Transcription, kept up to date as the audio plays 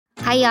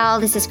Hi, y'all.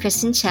 This is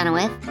Kristen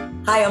Chenoweth.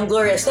 Hi, I'm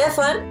Gloria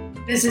Stefan.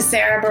 This is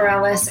Sarah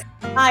Bareilles.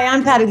 Hi,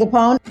 I'm Patti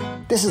LuPone.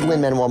 This is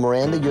Lin-Manuel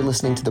Miranda. You're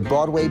listening to the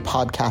Broadway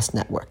Podcast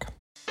Network.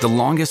 The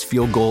longest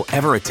field goal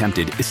ever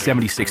attempted is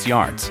 76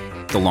 yards.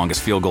 The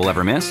longest field goal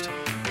ever missed?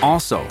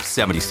 Also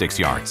 76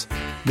 yards.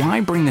 Why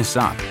bring this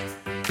up?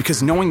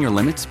 Because knowing your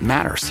limits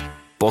matters,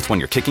 both when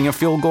you're kicking a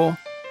field goal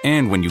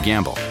and when you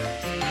gamble.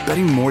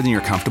 Betting more than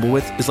you're comfortable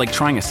with is like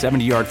trying a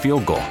 70-yard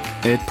field goal.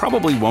 It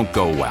probably won't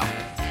go well.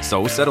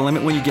 So set a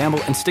limit when you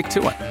gamble and stick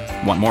to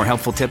it. Want more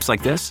helpful tips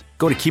like this?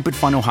 Go to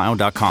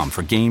keepitfunohio.com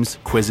for games,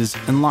 quizzes,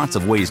 and lots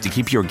of ways to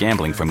keep your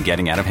gambling from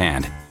getting out of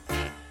hand.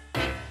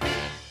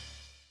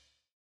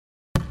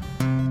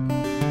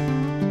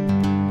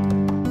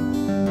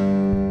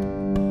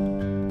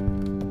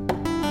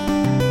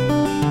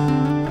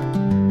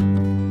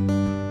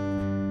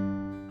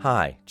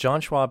 Hi,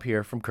 John Schwab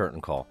here from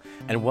Curtain Call,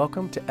 and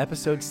welcome to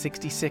episode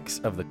 66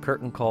 of the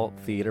Curtain Call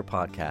Theater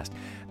Podcast,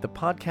 the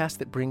podcast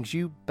that brings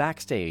you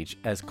backstage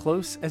as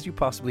close as you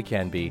possibly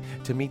can be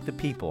to meet the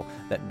people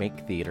that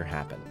make theater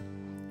happen.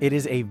 It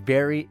is a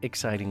very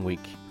exciting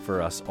week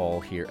for us all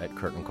here at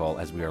Curtain Call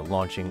as we are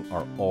launching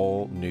our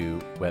all-new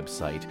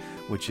website,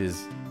 which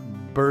is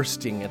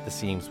bursting at the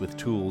seams with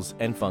tools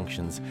and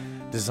functions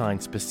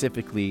designed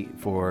specifically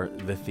for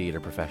the theater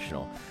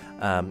professional.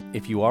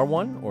 If you are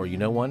one or you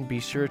know one, be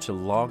sure to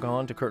log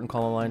on to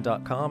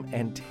curtaincallonline.com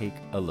and take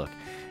a look.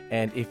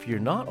 And if you're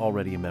not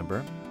already a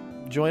member,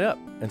 join up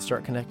and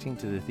start connecting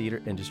to the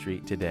theater industry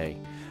today.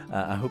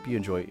 I hope you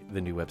enjoy the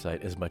new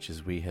website as much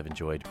as we have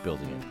enjoyed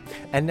building it.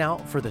 And now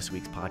for this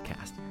week's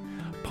podcast.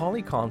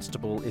 Polly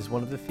Constable is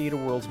one of the theater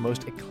world's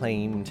most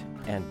acclaimed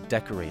and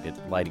decorated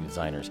lighting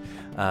designers.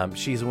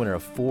 She's a winner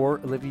of 4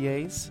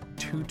 Oliviers,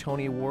 2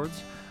 Tony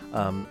Awards,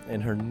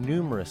 and her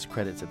numerous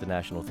credits at the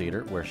National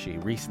Theatre, where she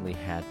recently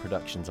had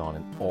productions on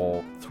in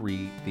all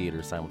 3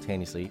 theaters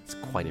simultaneously. It's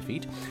quite a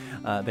feat.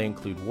 They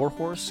include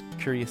Warhorse,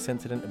 Curious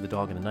Incident of the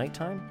Dog in the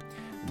Nighttime,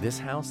 This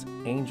House,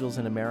 Angels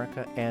in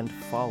America, and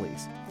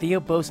Follies.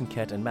 Theo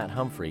Bosanquet and Matt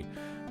Humphrey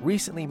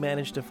recently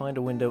managed to find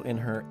a window in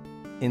her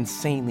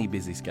insanely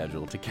busy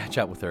schedule to catch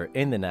up with her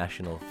in the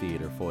National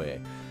Theatre foyer.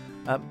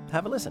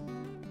 Have a listen.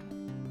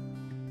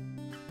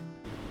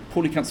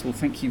 Polly Constable,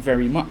 thank you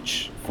very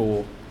much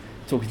for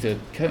talking to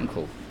Curtain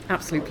Call.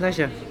 Absolute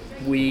pleasure.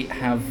 We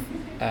have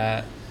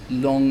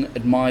long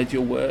admired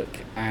your work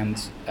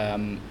and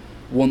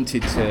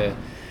wanted to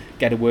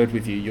get a word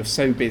with you. You're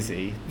so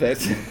busy that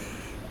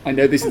I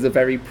know this is a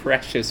very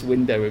precious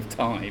window of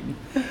time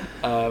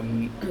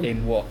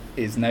in what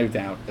is no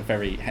doubt a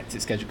very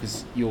hectic schedule,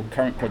 because your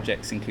current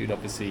projects include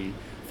obviously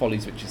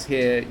Follies, which is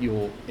here.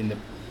 You're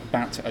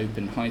about to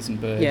open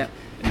Heisenberg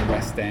in the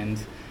West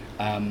End.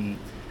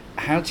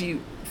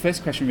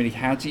 First question really,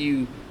 how do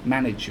you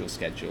manage your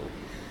schedule?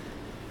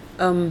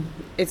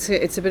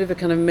 It's a bit of a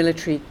kind of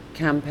military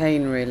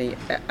campaign, really.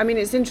 I mean,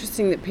 it's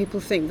interesting that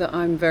people think that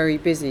I'm very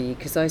busy,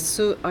 because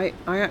I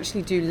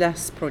actually do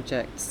less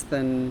projects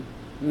than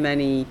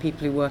many people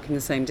who work in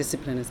the same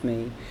discipline as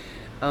me.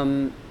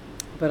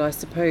 But I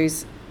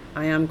suppose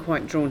I am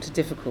quite drawn to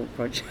difficult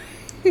projects.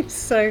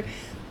 So,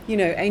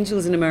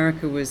 Angels in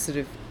America was sort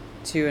of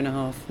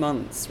 2.5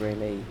 months,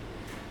 really.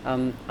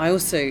 I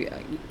also,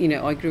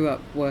 I grew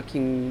up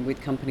working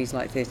with companies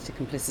like Theatre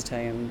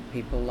Complicité and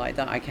people like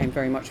that. I came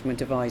very much from a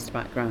devised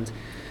background.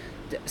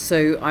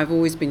 So I've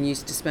always been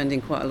used to spending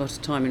quite a lot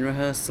of time in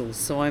rehearsals.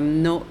 So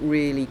I'm not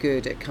really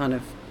good at kind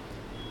of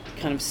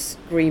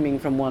screaming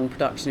from one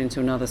production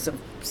into another, sort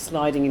of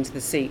sliding into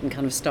the seat and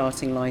kind of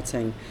starting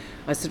lighting.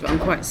 I'm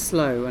quite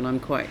slow, and I'm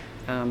quite,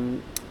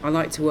 I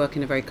like to work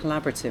in a very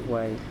collaborative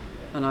way,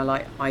 and I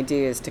like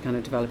ideas to kind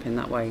of develop in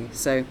that way.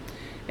 So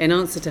in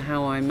answer to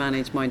how I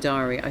manage my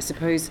diary, I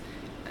suppose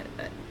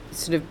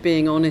sort of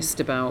being honest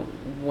about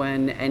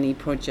when any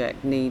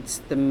project needs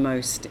the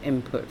most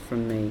input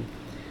from me.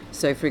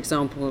 So, for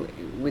example,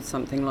 with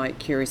something like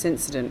Curious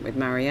Incident with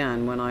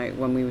Marianne,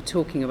 when we were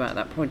talking about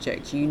that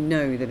project, you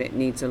know that it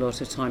needs a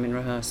lot of time in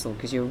rehearsal,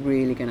 because you're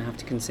really going to have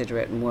to consider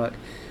it and work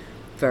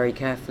very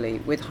carefully.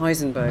 With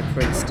Heisenberg,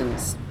 for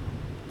instance,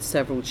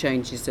 several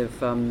changes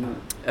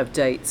of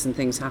dates and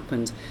things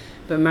happened.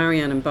 But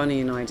Marianne and Bunny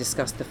and I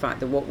discussed the fact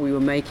that what we were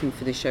making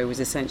for the show was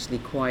essentially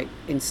quite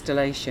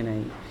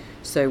installation-y.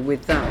 So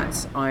with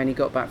that, I only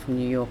got back from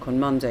New York on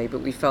Monday,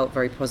 but we felt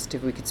very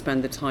positive we could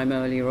spend the time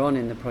earlier on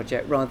in the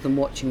project rather than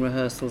watching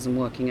rehearsals and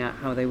working out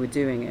how they were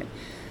doing it.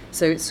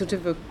 So it's sort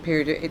of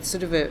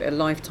a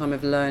lifetime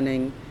of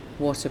learning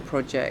what a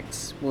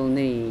project will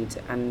need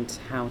and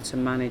how to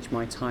manage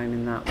my time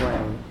in that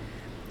way.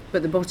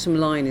 But the bottom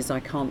line is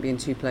I can't be in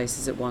 2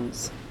 places at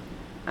once.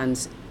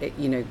 And,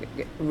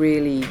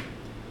 really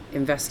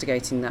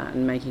investigating that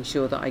and making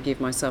sure that I give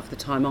myself the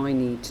time I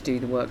need to do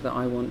the work that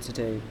I want to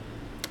do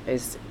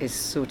is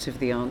sort of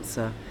the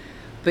answer.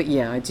 But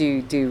yeah, I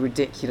do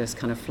ridiculous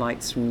kind of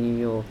flights from New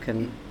York,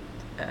 and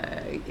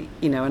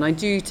and I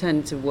do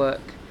tend to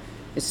work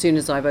as soon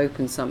as I've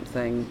opened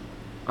something.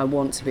 I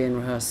want to be in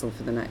rehearsal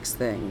for the next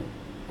thing.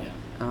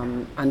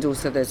 And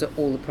also there's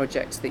all the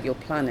projects that you're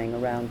planning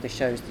around the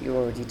shows that you're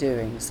already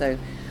doing. So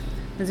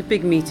There's a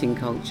big meeting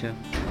culture.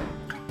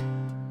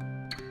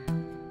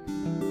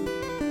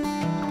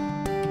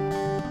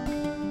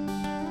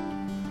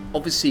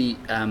 Obviously,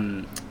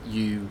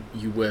 you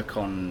work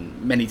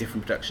on many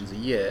different productions a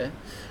year,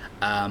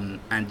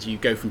 and you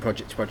go from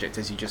project to project,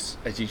 as you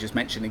just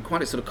mentioned, in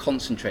quite a sort of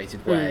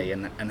concentrated way,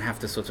 and have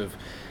to sort of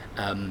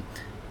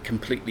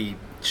completely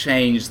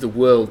change the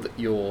world that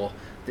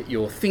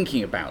you're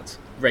thinking about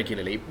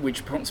regularly,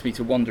 which prompts me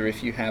to wonder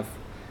if you have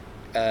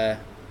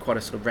quite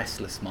a sort of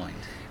restless mind.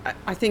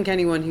 I think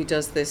anyone who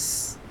does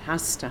this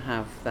has to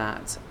have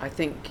that. I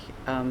think,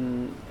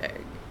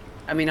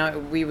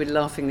 we were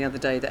laughing the other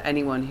day that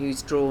anyone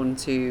who's drawn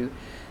to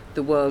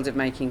the world of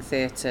making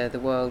theatre, the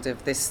world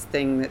of this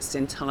thing that's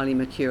entirely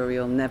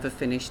mercurial, never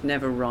finished,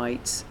 never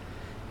right,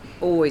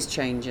 always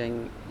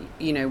changing,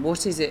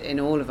 what is it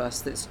in all of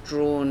us that's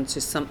drawn to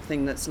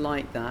something that's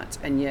like that,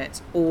 and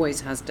yet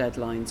always has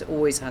deadlines,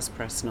 always has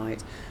press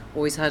night,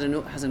 always has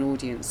an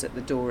audience at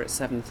the door at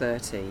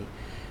 7:30.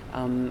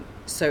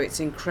 So it's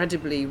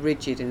incredibly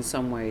rigid in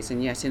some ways,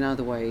 and yet in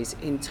other ways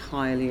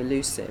entirely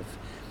elusive.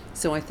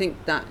 So I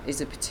think that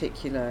is a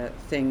particular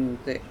thing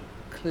that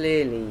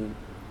clearly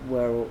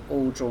we're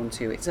all drawn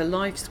to. It's a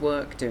life's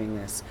work doing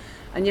this,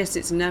 and yes,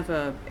 it's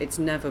never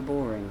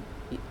boring.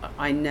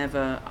 I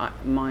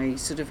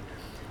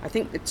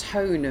think the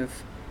tone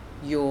of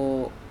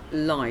your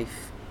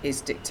life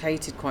is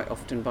dictated quite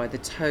often by the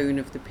tone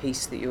of the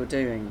piece that you're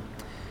doing.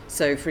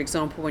 So, for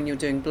example, when you're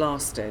doing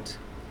Blasted,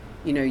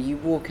 you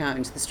walk out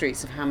into the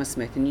streets of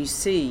Hammersmith and you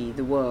see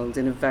the world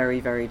in a very,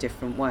 very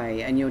different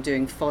way. And you're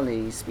doing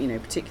Follies,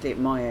 particularly at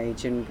my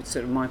age and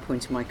sort of my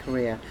point in my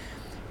career,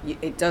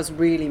 it does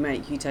really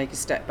make you take a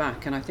step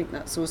back. And I think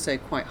that's also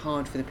quite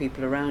hard for the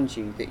people around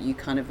you, that you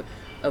kind of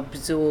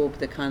absorb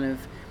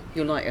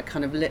you're like a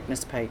kind of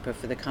litmus paper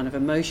for the kind of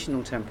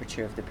emotional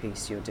temperature of the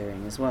piece you're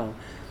doing as well.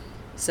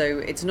 So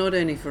it's not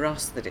only for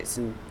us that it's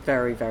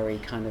very, very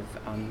kind of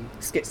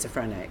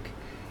schizophrenic.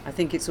 I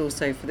think it's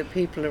also for the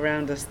people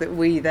around us that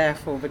we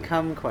therefore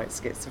become quite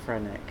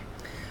schizophrenic.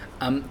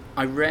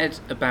 I read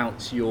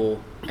about your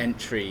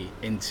entry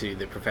into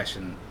the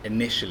profession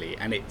initially,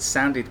 and it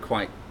sounded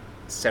quite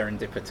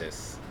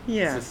serendipitous,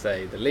 to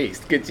say the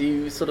least. Could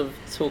you sort of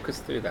talk us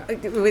through that?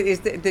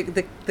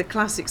 The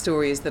classic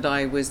story is that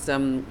I was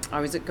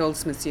at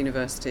Goldsmiths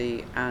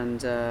University,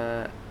 and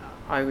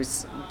I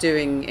was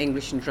doing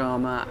English and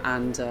drama,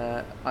 and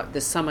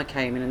the summer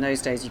came, and in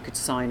those days you could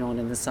sign on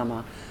in the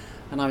summer.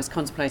 And I was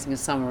contemplating a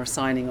summer of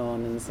signing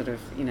on and sort of,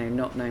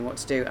 not knowing what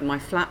to do. And my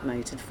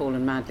flatmate had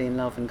fallen madly in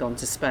love and gone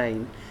to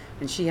Spain.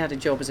 And she had a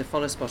job as a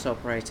follow spot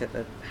operator at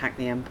the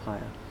Hackney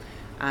Empire.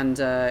 And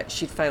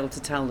she'd failed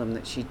to tell them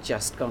that she'd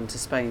just gone to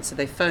Spain. So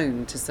they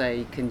phoned to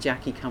say, can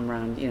Jackie come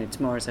round,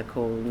 tomorrow's her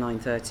call,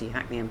 9:30,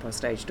 Hackney Empire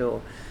stage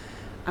door.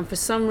 And for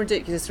some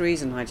ridiculous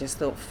reason, I just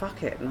thought,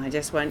 fuck it. And I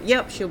just went,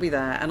 yep, she'll be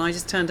there. And I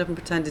just turned up and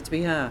pretended to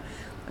be her,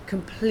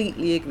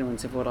 completely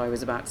ignorant of what I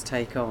was about to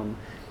take on.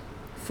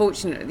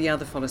 Fortunately, the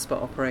other follow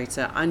spot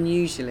operator,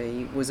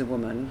 unusually, was a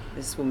woman,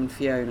 this woman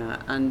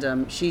Fiona, and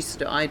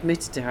I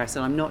admitted to her, I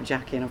said, I'm not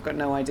Jackie and I've got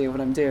no idea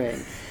what I'm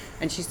doing.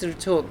 And she sort of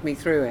talked me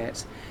through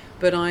it.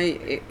 But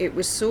it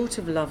was sort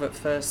of love at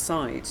first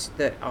sight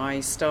that I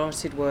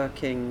started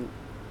working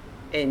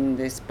in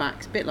this a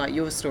bit like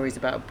your stories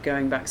about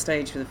going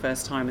backstage for the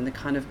first time, and the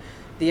kind of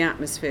the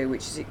atmosphere,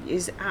 which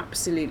is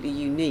absolutely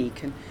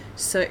unique. And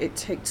so it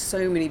ticked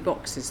so many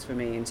boxes for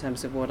me in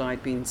terms of what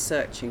I'd been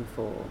searching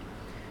for.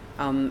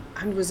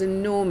 And was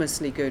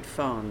enormously good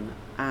fun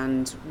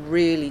and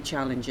really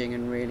challenging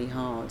and really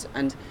hard,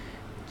 and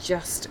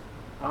just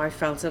I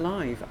felt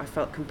alive. I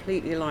felt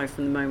completely alive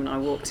from the moment I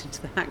walked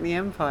into the Hackney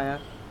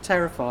Empire.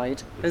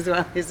 Terrified as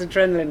well, because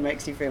adrenaline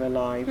makes you feel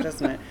alive,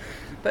 doesn't it?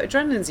 But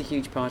adrenaline's a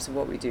huge part of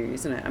what we do,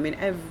 isn't it? I mean,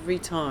 every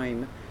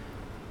time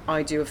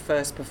I do a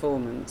first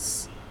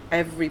performance,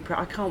 I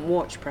can't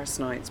watch press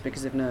nights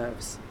because of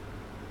nerves.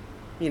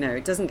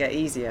 It doesn't get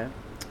easier.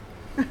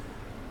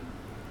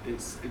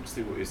 It's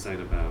interesting what you're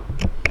saying about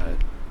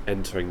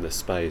entering the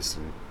space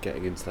and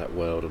getting into that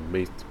world and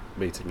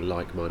meeting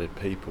like-minded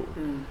people.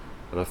 And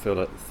I feel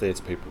like the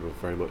theatre people are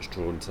very much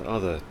drawn to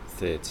other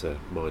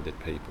theatre-minded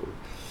people.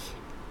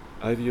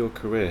 Over your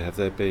career, have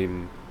there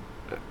been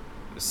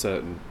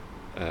certain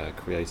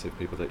creative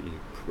people that you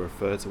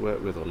prefer to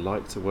work with or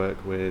like to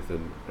work with,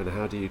 and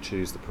how do you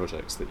choose the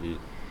projects that you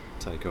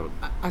take on?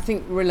 I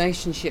think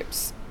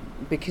relationships,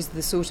 because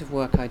the sort of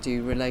work I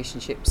do,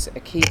 relationships are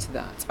key to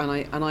that.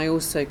 And I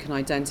also can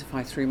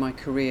identify through my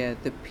career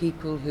the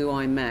people who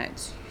I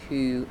met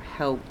who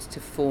helped to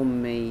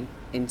form me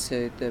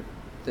into the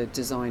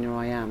designer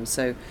I am.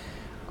 So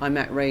I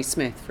met Ray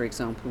Smith, for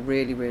example,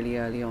 really, really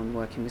early on,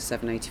 working with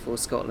 784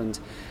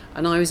 Scotland.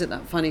 And I was at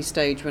that funny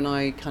stage when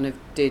I kind of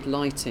did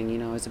lighting,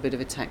 I was a bit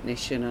of a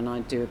technician and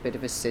I'd do a bit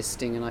of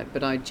assisting,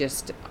 but I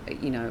just,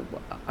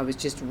 I was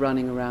just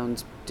running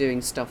around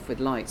doing stuff with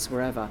lights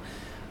wherever.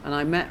 And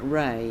I met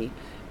Ray,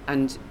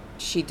 and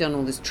she'd done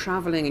all this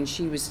travelling, and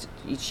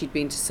she'd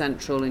been to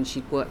Central, and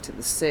she'd worked at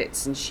the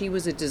Sits, and she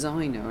was a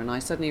designer. And I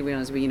suddenly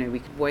realised,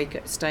 we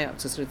could stay up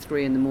till sort of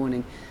 3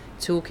 a.m,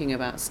 talking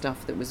about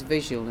stuff that was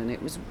visual, and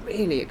it was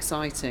really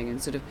exciting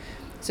and sort of.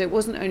 So it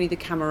wasn't only the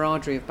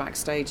camaraderie of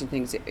backstage and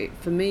things.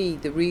 For me,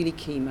 the really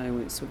key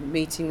moments were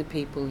meeting the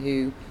people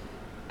who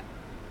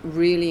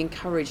really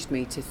encouraged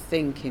me to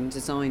think in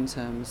design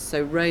terms.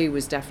 So Ray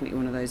was definitely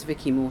one of those,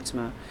 Vicky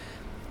Mortimer.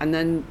 And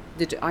then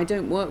I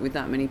don't work with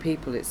that many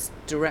people. It's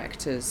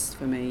directors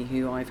for me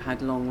who I've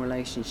had long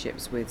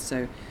relationships with.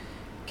 So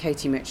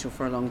Katie Mitchell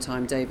for a long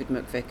time, David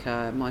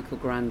McVicker, Michael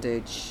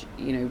Grandage,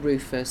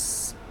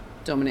 Rufus,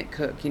 Dominic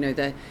Cook.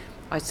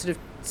 I sort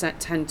of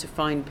tend to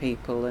find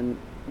people, and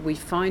we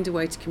find a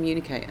way to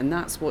communicate, and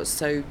that's what's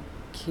so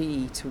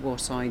key to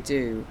what I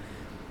do.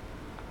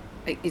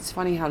 It's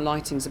funny how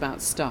lighting's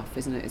about stuff,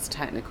 isn't it? It's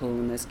technical,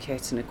 and there's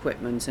kit and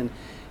equipment, and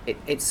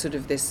it's sort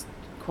of this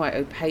quite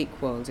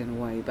opaque world in a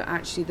way, but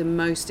actually the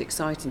most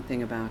exciting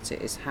thing about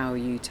it is how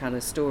you tell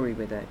a story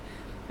with it.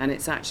 And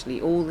it's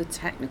actually all the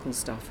technical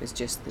stuff is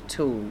just the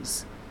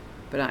tools,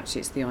 but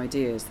actually it's the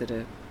ideas that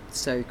are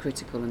so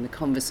critical, and the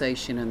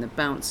conversation and the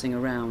bouncing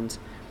around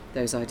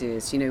those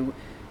ideas.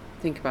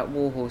 Think about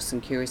Warhorse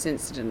and Curious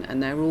Incident,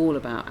 and they're all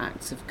about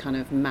acts of kind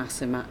of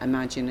mass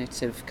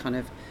imaginative kind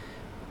of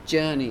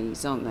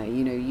journeys, aren't they?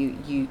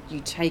 You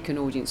take an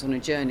audience on a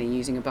journey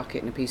using a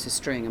bucket and a piece of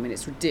string. I mean,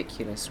 it's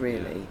ridiculous,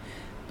 really,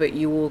 but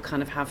you all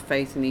kind of have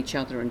faith in each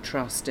other and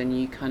trust, and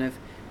you kind of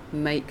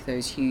make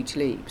those huge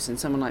leaps, and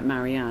someone like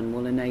Marianne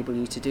will enable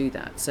you to do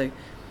that. So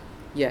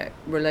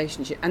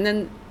relationship, and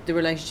then the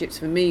relationships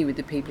for me with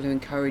the people who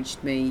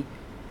encouraged me,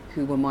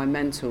 who were my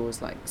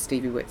mentors, like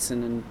Stevie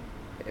Whitson and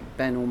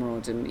Ben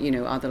Ormerod, and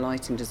other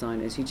lighting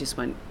designers who just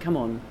went, come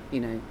on,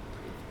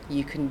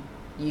 you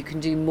can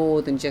do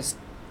more than just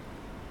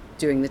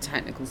doing the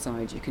technical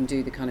side. You can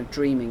do the kind of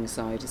dreaming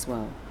side as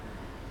well.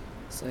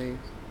 So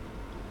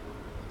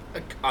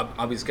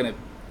I was going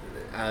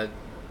to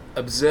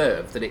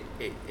observe that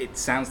it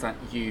sounds like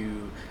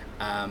you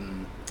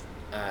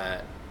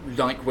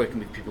like working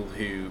with people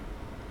who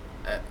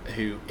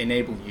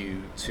enable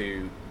you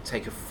to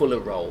take a fuller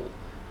role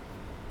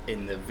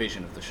in the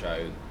vision of the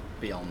show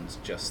beyond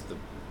just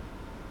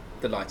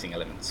the lighting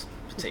elements,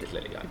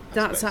 particularly.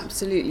 That's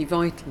absolutely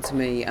vital to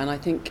me, and I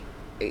think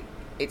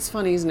it's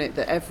funny, isn't it,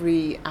 that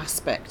every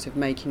aspect of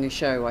making a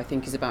show, I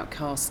think, is about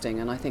casting,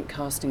 and I think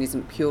casting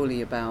isn't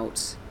purely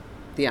about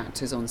the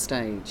actors on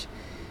stage.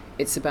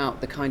 It's about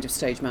the kind of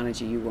stage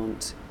manager you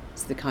want,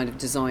 it's the kind of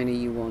designer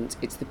you want,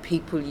 it's the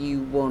people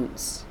you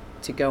want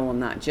to go on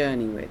that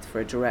journey with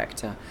for a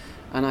director.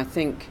 And I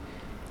think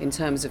in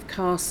terms of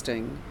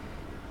casting,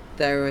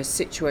 there are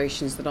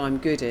situations that I'm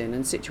good in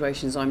and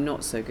situations I'm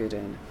not so good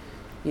in.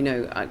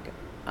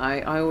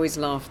 I always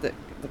laugh that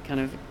the kind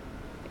of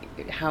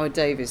Howard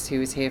Davis, who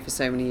was here for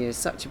so many years,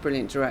 such a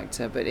brilliant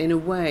director, but in a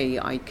way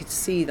I could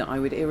see that I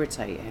would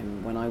irritate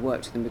him when I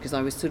worked with him, because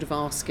I was sort of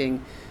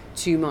asking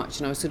too much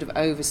and I was sort of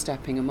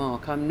overstepping a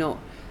mark.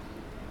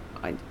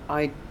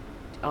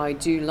 I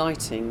do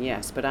lighting,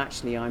 yes, but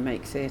actually I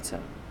make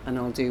theatre, and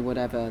I'll do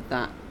whatever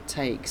that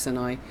takes. And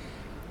I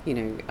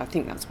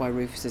think that's why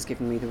Rufus has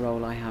given me the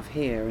role I have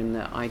here, in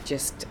that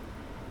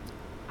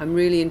I'm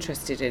really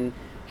interested in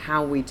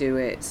how we do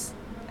it,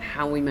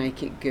 how we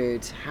make it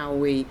good,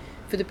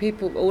 for the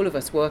people, all of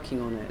us working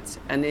on it,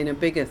 and in a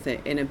bigger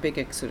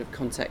sort of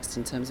context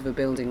in terms of a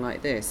building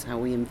like this, how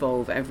we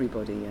involve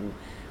everybody and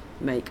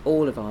make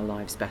all of our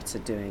lives better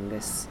doing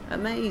this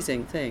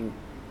amazing thing.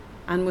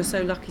 And we're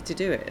so lucky to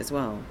do it as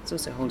well. It's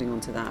also holding on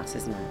to that,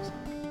 isn't it?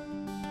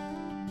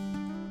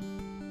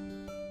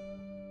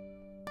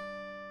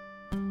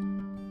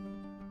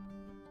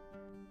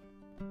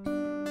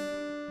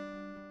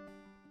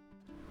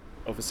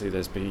 Obviously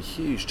there's been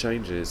huge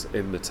changes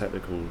in the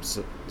technical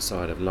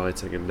side of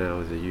lighting, and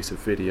now the use of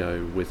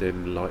video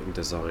within lighting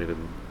design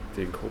and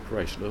the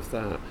incorporation of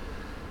that.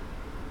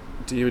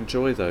 Do you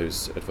enjoy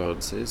those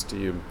advances? Do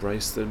you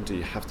embrace them? Do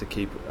you have to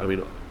keep...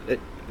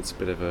 it's a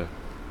bit of a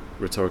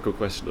rhetorical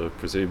question, I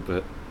presume,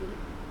 but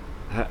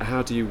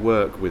how do you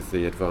work with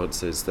the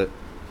advances that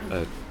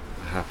are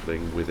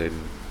happening within...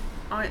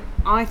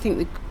 I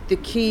think the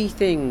key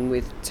thing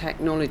with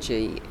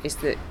technology is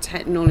that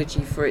technology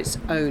for its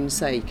own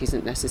sake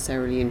isn't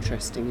necessarily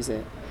interesting, is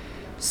it?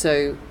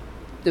 So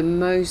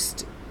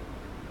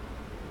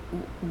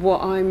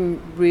what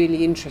I'm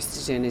really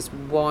interested in is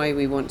why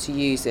we want to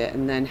use it,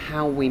 and then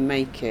how we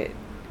make it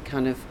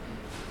kind of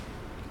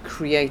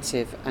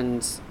creative,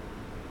 and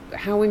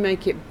how we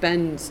make it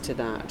bend to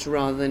that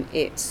rather than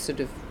it sort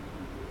of,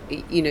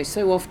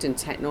 so often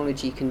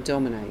technology can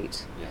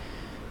dominate. Yeah.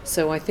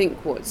 So I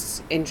think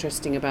what's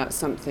interesting about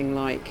something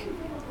like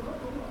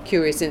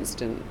Curious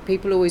Incident,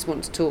 people always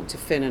want to talk to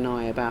Finn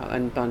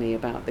and Bunny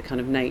about the kind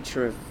of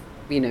nature of,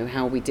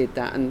 how we did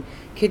that, and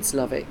kids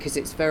love it because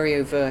it's very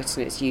overt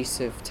in its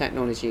use of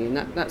technology, and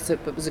that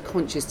was a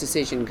conscious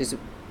decision because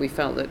we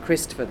felt that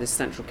Christopher, this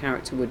central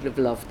character, would have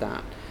loved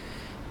that.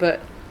 But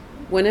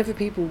whenever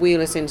people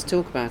wheel us in to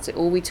talk about it,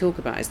 all we talk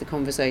about is the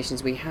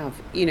conversations we have.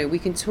 We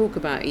can talk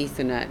about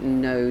Ethernet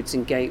and nodes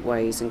and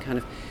gateways and kind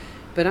of,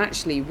 but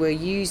actually we're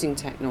using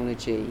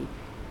technology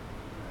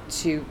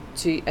to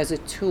as a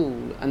tool,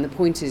 and the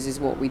point is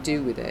what we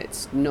do with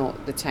it,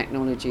 not the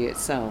technology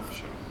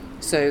itself.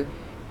 So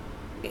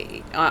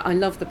I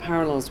love the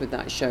parallels with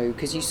that show,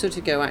 because you sort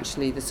of go,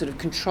 actually the sort of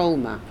control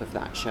map of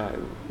that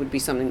show would be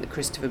something that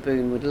Christopher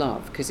Boone would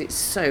love, because it's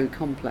so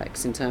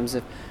complex in terms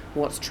of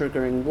what's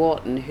triggering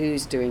what and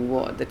who's doing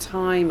what at the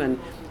time, and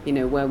you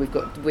know where we've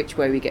got which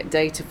way we get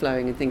data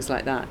flowing and things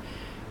like that.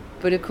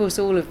 But of course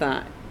all of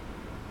that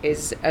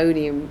is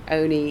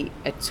only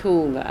a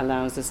tool that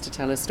allows us to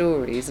tell a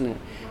story, isn't it?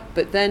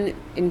 But then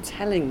in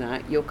telling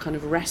that, you're kind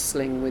of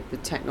wrestling with the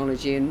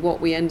technology, and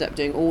what we end up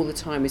doing all the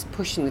time is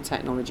pushing the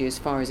technology as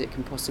far as it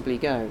can possibly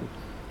go.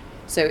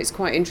 So it's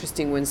quite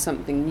interesting when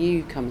something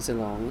new comes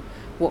along.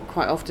 What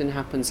quite often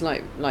happens,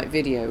 like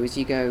video, is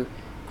you go,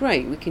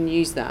 great, we can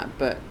use that,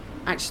 but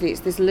actually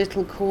it's this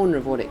little corner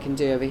of what it can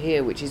do over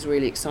here which is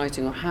really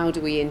exciting, or how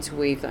do we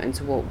interweave that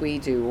into what we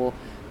do, or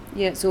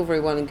yeah, it's all very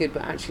well and good,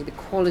 but actually the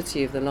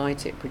quality of the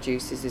light it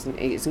produces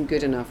isn't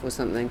good enough or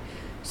something.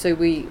 So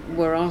we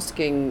were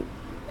asking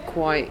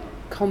quite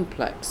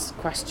complex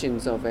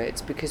questions of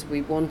it, because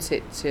we want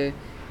to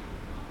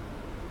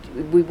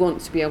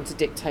be able to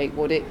dictate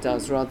what it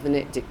does rather than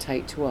it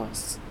dictate to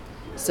us.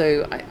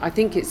 So I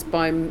think it's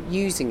by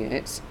using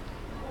it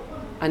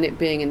and it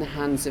being in the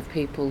hands of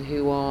people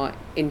who are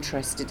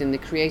interested in the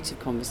creative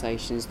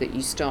conversations that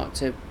you start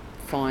to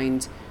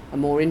find a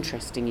more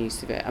interesting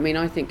use of it. I mean,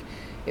 I think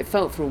it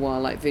felt for a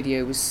while like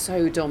video was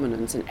so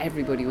dominant and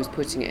everybody was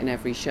putting it in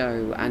every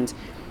show, and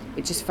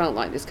it just felt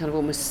like this kind of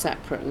almost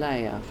separate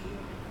layer.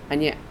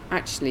 And yet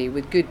actually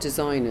with good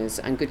designers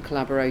and good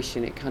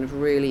collaboration it kind of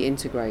really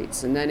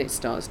integrates, and then it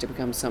starts to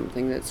become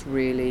something that's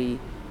really,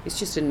 it's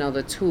just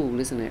another tool,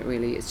 isn't it,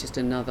 really? It's just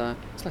another,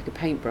 it's like a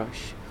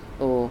paintbrush,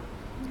 or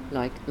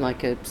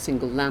like a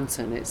single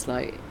lantern. It's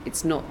like,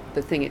 it's not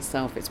the thing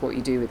itself, it's what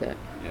you do with it.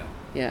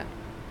 Yeah.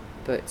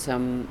 But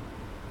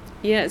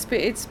yeah,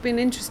 it's been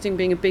interesting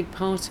being a big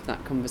part of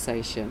that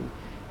conversation.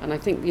 And I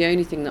think the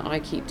only thing that I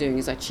keep doing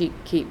is I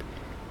keep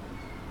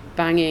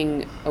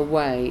banging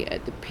away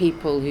at the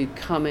people who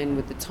come in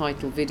with the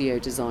title video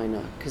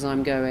designer, because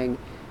I'm going,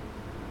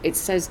 it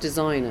says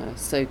designer,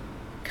 so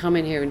come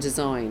in here and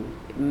design,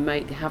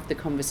 have the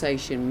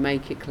conversation,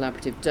 make it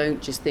collaborative.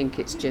 Don't just think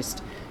it's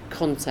just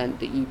content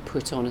that you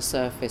put on a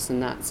surface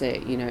and that's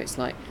it. You know, it's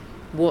like,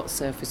 what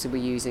surface are we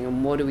using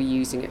and what are we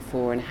using it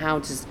for, and how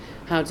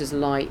does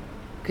light,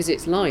 because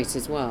it's light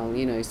as well,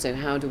 you know, so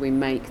how do we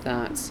make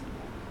that,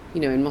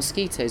 you know, in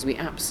mosquitoes we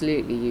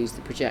absolutely use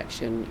the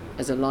projection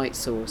as a light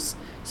source,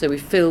 so we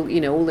fill, you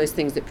know, all those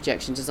things that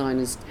projection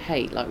designers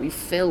hate, like we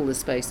fill the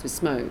space with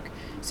smoke,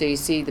 so you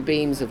see the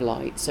beams of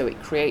light, so it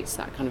creates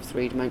that kind of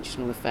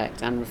three-dimensional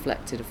effect and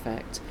reflected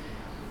effect.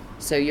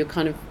 So you're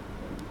kind of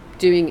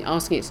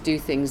asking it to do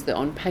things that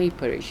on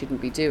paper it shouldn't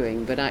be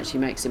doing, but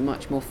actually makes it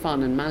much more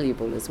fun and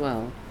malleable as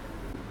well.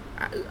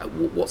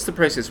 What's the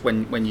process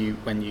when you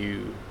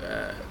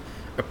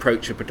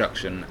approach a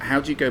production?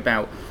 How do you go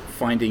about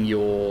finding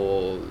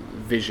your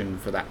vision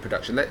for that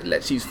production?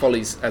 Let's use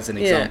Follies as an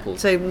example.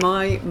 So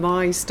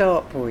my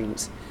start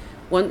point,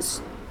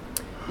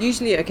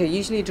 usually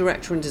a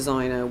director and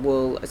designer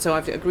will. So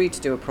I've agreed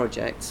to do a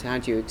project.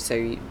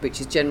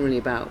 Which is generally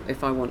about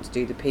if I want to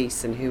do the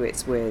piece and who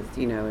it's with,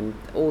 you know, and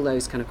all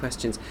those kind of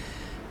questions.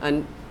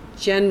 And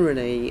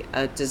generally,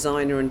 a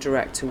designer and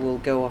director will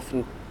go off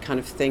and kind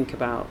of think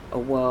about a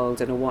world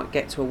and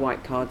get to a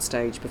white card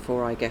stage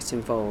before I get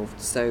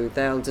involved. So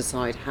they'll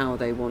decide how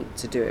they want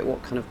to do it,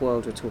 what kind of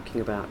world we're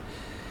talking about.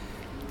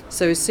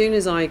 So as soon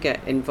as I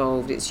get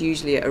involved, it's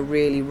usually at a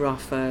really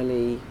rough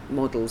early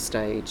model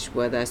stage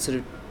where they're sort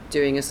of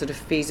doing a sort of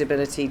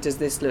feasibility, does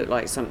this look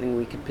like something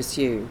we could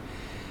pursue?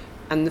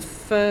 And the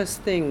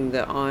first thing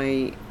that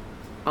I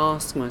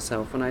ask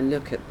myself when I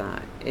look at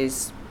that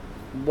is,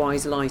 why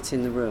is light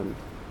in the room?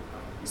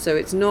 So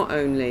it's not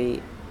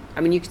only,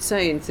 I mean, you could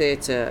say in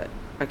theatre,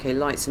 okay,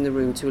 lights in the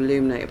room to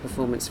illuminate a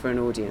performance for an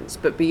audience,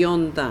 but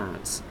beyond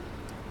that,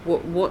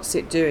 what's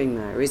it doing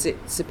there? Is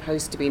it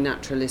supposed to be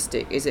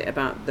naturalistic? Is it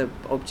about the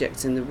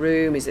objects in the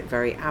room? Is it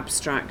very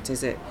abstract?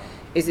 Is it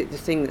the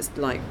thing that's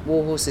like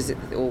Warhorse? Is it,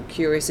 or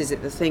Curious? Is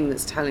it the thing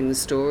that's telling the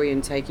story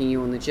and taking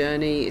you on the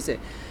journey? Is it,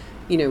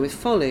 you know, with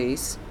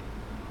Follies,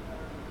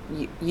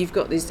 you've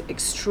got these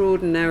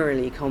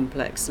extraordinarily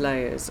complex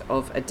layers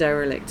of a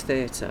derelict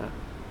theatre,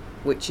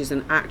 which is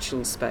an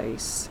actual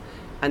space,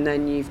 and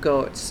then you've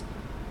got,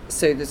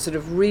 so the sort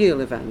of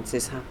real event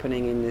is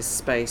happening in this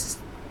space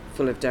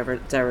full of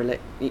derelict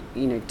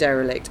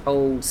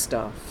old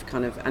stuff,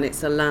 kind of, and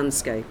it's a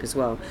landscape as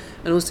well.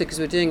 And also because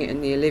we're doing it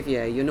in the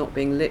Olivier, you're not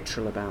being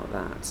literal about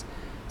that.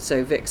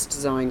 So Vic's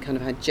design kind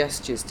of had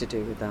gestures to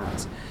do with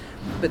that.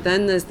 But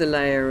then there's the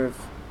layer of,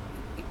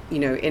 you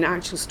know, in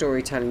actual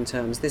storytelling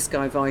terms, this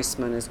guy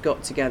Weissman has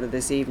got together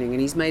this evening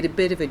and he's made a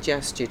bit of a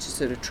gesture to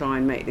sort of try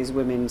and make these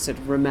women sort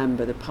of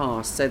remember the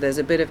past. So there's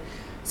a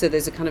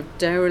kind of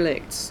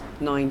derelict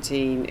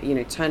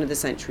turn of the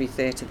century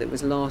theatre that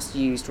was last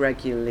used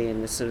regularly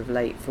in the sort of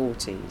late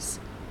 40s.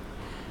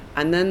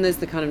 And then there's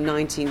the kind of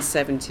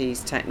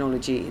 1970s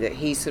technology that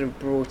he sort of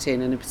brought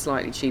in a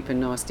slightly cheap and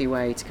nasty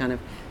way to kind of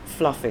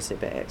fluff it a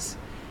bit.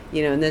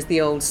 And there's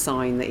the old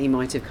sign that he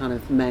might have kind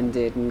of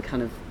mended and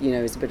kind of,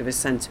 is a bit of a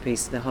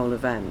centerpiece to the whole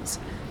event.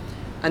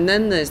 And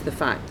then there's the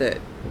fact that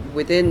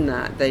within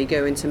that they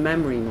go into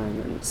memory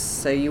moments.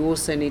 So you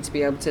also need to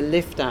be able to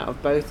lift out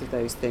of both of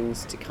those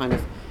things to kind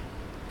of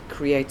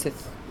create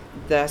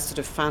their sort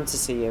of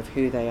fantasy of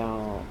who they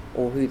are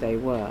or who they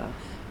were.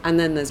 And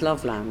then there's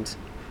Loveland,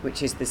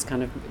 which is this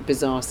kind of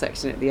bizarre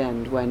section at the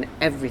end when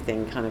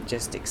everything kind of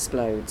just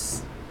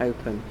explodes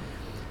open.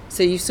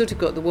 So you've sort of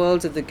got the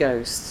world of the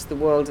ghosts, the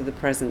world of the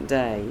present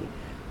day,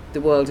 the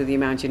world of the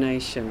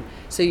imagination.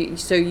 So you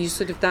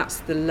sort of, that's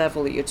the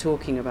level that you're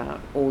talking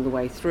about all the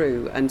way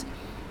through. And,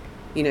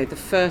 the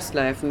first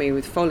layer for me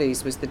with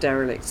Follies was the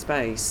derelict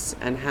space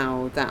and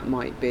how that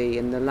might be,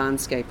 and the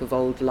landscape of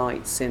old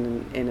lights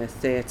in a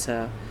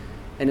theatre,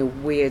 in a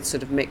weird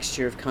sort of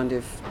mixture of kind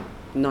of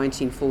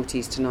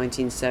 1940s to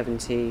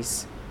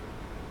 1970s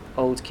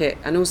old kit.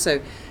 And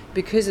also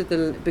because of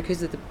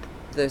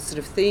the sort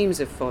of themes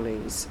of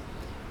Follies,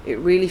 it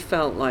really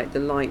felt like the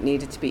light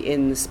needed to be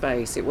in the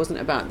space. It wasn't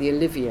about the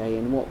Olivier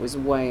and what was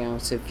way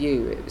out of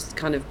view. It was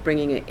kind of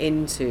bringing it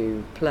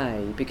into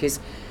play because,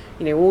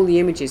 all the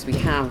images we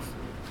have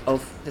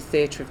of the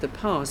theatre of the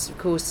past, of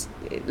course,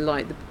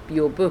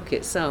 your book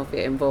itself,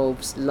 it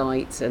involves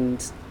light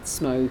and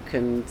smoke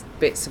and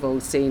bits of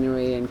old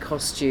scenery and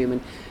costume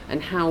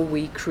and how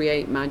we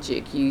create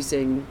magic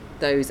using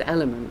those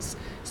elements.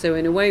 So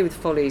in a way with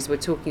Follies, we're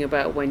talking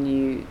about when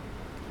you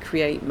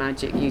create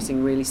magic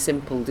using really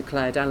simple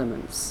declared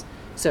elements.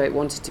 So it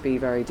wanted to be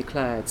very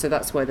declared. So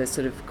that's why there's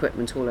sort of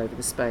equipment all over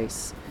the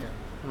space. Yeah.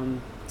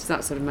 Does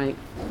that sort of make...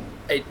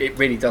 It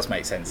really does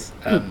make sense.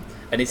 And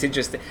it's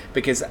interesting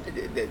because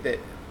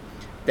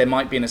there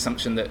might be an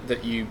assumption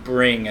that you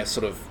bring a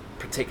sort of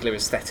particular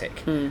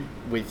aesthetic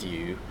with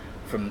you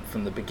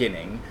from the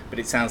beginning, but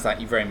it sounds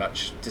like you very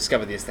much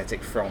discover the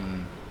aesthetic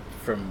from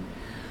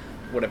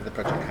whatever the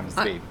project happens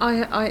to be.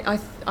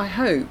 I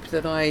hope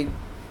that I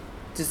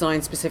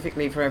design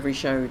specifically for every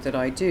show that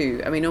I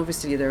do. I mean,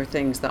 obviously there are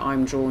things that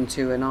I'm drawn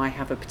to and I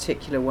have a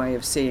particular way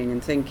of seeing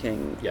and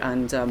thinking. Yeah.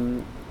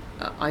 And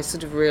I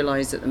sort of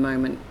realised at the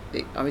moment,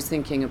 I was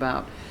thinking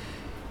about,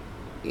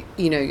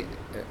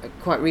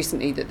 quite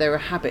recently that there are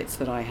habits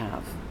that I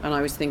have. And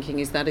I was thinking,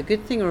 is that a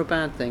good thing or a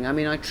bad thing? I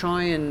mean, I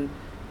try and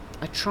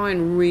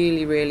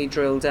really, really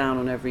drill down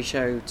on every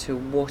show to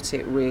what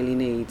it really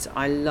needs.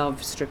 I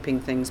love stripping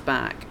things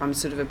back. I'm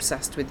sort of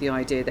obsessed with the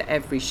idea that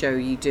every show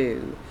you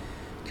do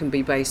can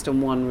be based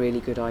on one really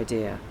good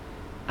idea.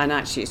 And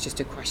actually it's just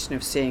a question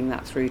of seeing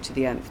that through to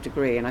the nth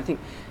degree. And I think,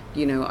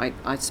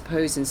 I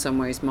suppose in some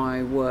ways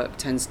my work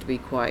tends to be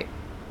quite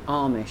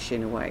Amish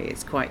in a way.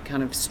 It's quite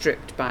kind of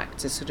stripped back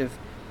to sort of,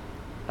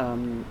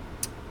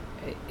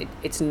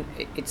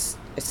 it's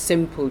a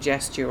simple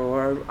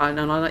gesture, and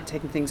I like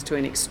taking things to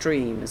an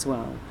extreme as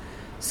well.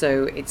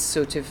 So it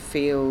sort of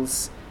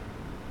feels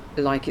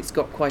like it's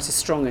got quite a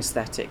strong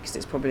aesthetic because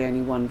it's probably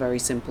only one very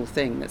simple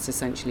thing that's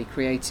essentially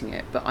creating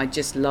it. But I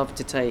just love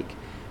to take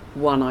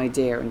one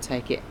idea and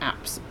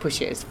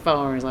push it as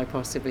far as I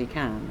possibly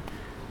can,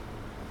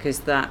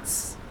 because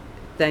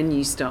then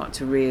you start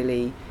to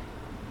really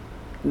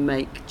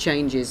make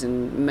changes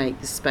and make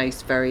the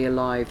space very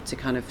alive to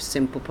kind of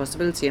simple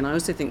possibility. And I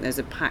also think there's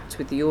a pact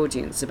with the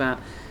audience about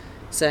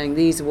saying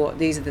these are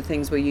the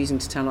things we're using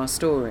to tell our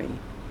story.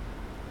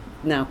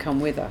 Now come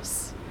with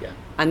us. Yeah.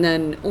 And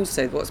then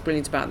also what's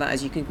brilliant about that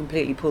is you can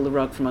completely pull the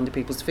rug from under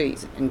people's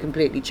feet and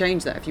completely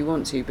change that if you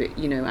want to, but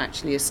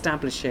actually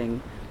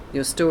establishing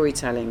your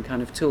storytelling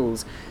kind of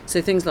tools.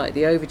 So things like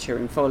the overture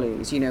in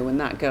Follies, when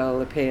that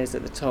girl appears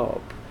at the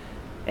top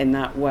in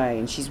that way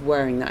and she's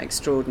wearing that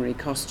extraordinary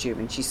costume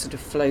and she's sort of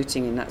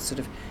floating in that sort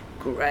of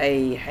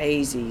grey,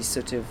 hazy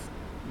sort of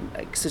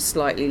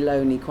slightly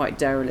lonely, quite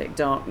derelict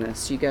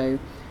darkness, you go,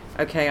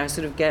 okay, I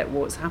sort of get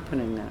what's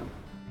happening now.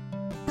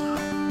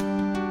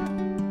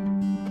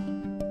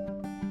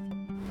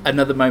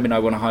 Another moment I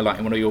want to highlight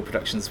in one of your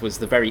productions was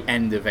the very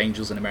end of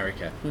Angels in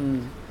America,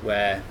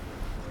 where,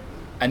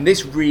 and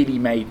this really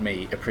made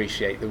me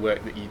appreciate the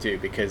work that you do,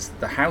 because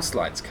the house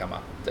lights come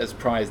up as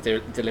Pryor's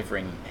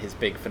delivering his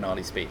big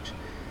finale speech,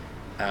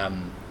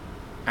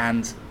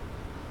 and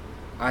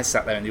I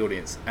sat there in the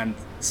audience, and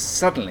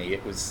suddenly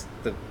it was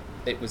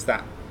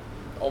that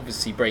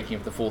obviously breaking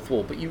of the fourth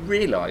wall, but you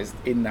realised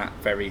in that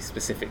very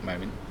specific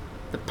moment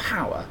the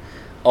power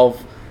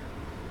of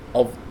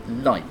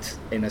light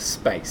in a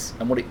space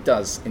and what it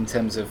does in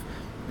terms of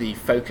the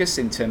focus,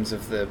 in terms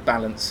of the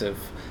balance of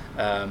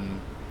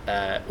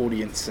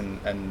audience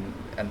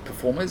and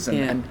performers,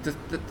 and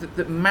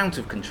the amount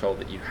of control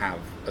that you have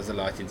as a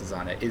lighting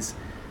designer is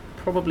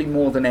probably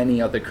more than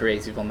any other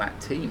creative on that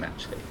team,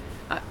 actually.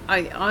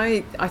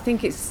 I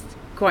think it's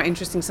quite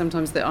interesting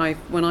sometimes that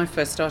when I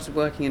first started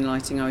working in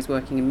lighting, I was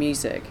working in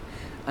music.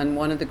 And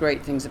one of the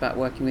great things about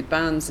working with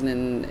bands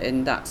and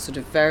in that sort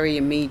of very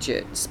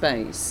immediate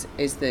space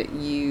is that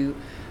you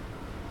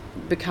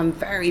become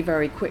very,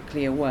 very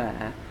quickly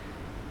aware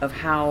of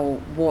how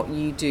what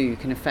you do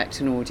can affect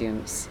an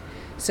audience.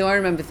 So I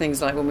remember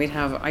things like when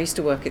I used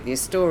to work at the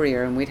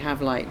Astoria, and we'd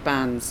have like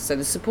bands, so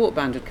the support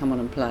band would come on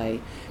and play,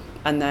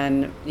 and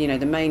then, you know,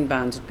 the main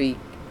band would be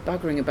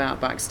buggering about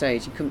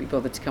backstage. You couldn't be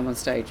bothered to come on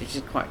stage, which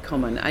is quite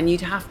common, and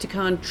you'd have to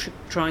kind of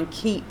try and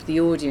keep the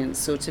audience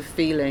sort of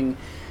feeling,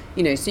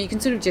 you know, so you can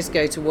sort of just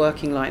go to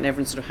working light and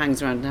everyone sort of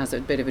hangs around and has a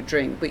bit of a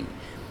drink, but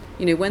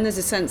you know, when there's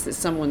a sense that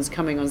someone's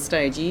coming on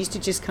stage, you used to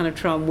just kind of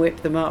try and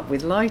whip them up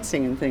with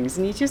lighting and things,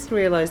 and you just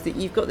realise that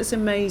you've got this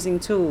amazing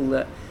tool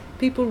that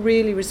people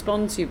really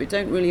respond to but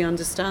don't really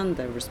understand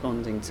they're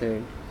responding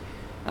to.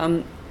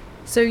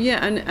 So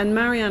yeah, and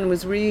Marianne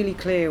was really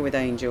clear with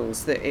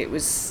Angels that it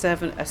was a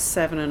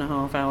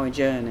 7.5 hour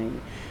journey,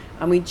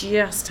 and we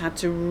just had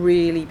to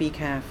really be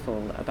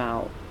careful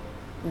about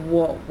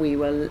what we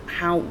were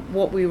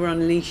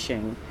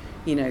unleashing.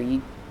 You know,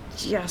 you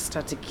just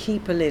had to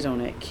keep a lid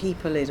on it.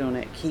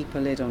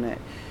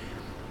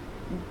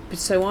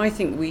 So I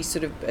think we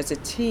sort of, as a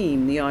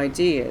team, the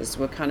ideas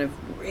were kind of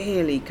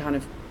really kind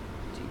of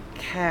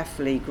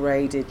carefully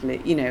graded,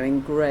 you know,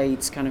 in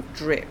grades, kind of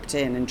dripped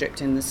in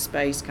the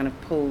space, kind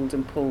of pulled.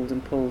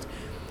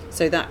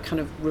 So that kind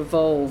of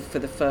revolve for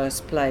the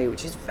first play,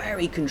 which is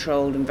very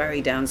controlled and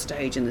very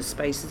downstage, and the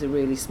spaces are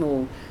really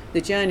small.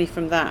 The journey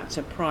from that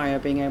to Prior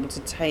being able to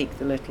take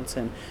the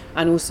Littleton,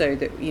 and also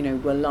that, you know,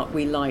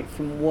 we light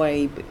from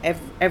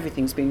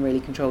everything's been really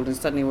controlled, and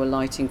suddenly we're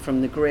lighting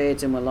from the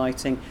grid, and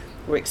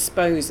we're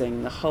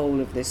exposing the whole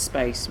of this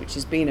space, which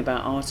has been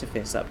about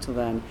artifice up till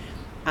then.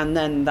 And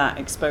then that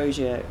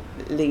exposure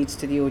leads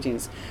to the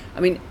audience. I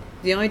mean,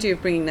 the idea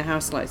of bringing the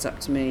house lights up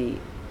to me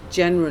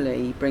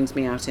generally brings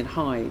me out in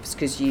hives,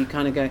 because you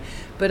kind of go,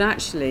 but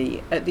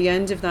actually at the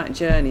end of that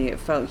journey it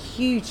felt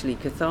hugely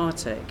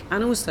cathartic.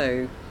 And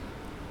also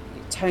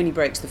Tony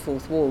breaks the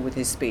fourth wall with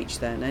his speech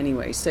then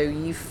anyway, so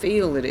you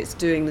feel that it's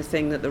doing the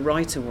thing that the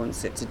writer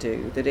wants it to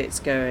do, that it's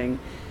going,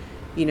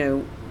 you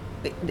know,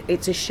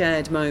 it's a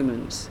shared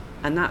moment,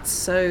 and that's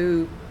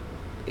so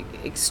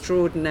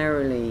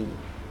extraordinarily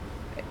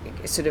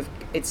sort of,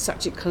 it's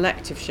such a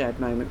collective shared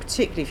moment,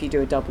 particularly if you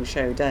do a double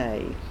show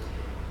day.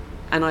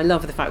 And I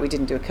love the fact we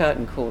didn't do a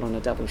curtain call on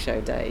a double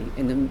show day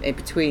in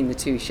between the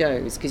two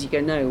shows, because you go,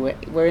 no,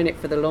 we're in it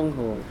for the long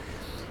haul.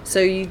 So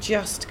you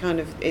just kind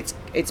of, it's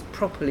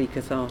properly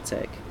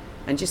cathartic,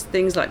 and just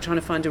things like trying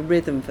to find a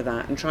rhythm for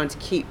that, and trying to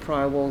keep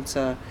Prior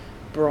Walter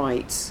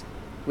bright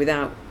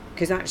without,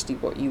 because actually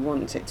what you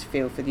want it to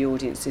feel for the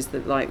audience is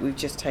that, like, we've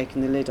just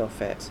taken the lid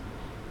off it.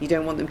 You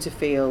don't want them to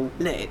feel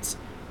lit,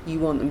 you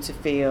want them to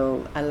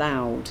feel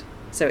allowed.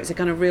 So it's a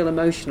kind of real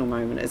emotional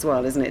moment as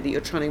well, isn't it? That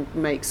you're trying to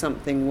make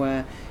something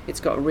where it's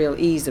got a real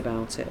ease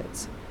about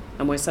it,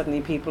 and where suddenly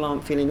people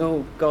aren't feeling,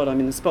 oh God, I'm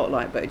in the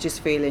spotlight, but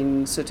just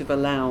feeling sort of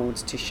allowed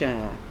to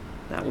share.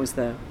 That was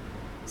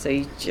so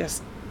you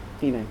just,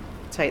 you know,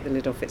 take the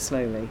lid off it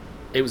slowly.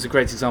 It was a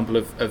great example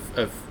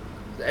of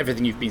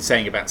everything you've been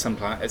saying about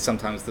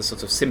sometimes the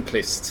sort of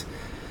simplest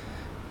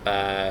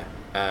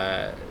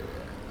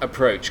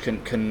approach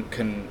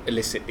can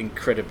elicit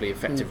incredibly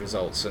effective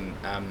results, and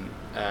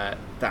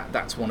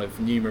that's one of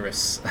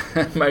numerous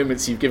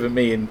moments you've given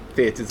me in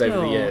theatres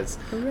over the years.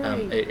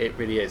 It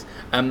really is.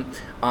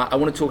 I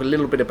want to talk a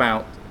little bit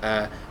about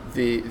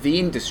the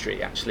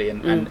industry actually,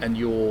 and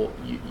your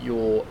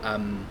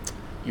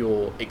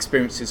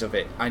experiences of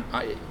it.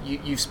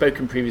 You've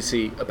spoken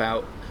previously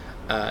about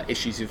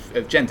issues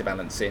of gender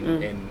balance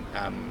in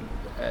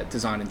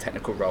design and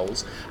technical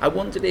roles. I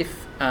wondered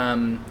if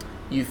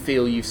you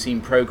feel you've seen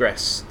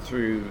progress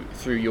through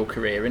your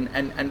career,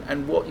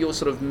 and what your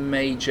sort of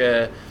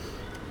major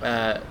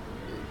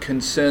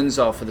concerns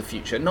are for the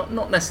future.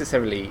 Not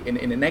necessarily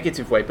in a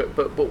negative way, but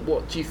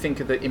what do you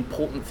think are the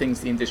important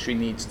things the industry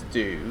needs to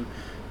do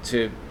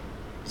to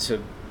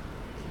sort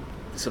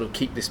of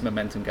keep this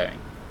momentum going,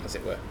 as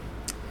it were?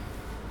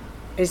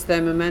 Is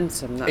there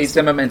momentum? Is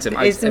there momentum?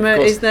 Is there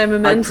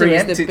momentum?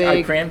 Is the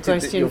big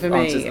question for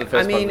me. The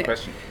first part of the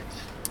question.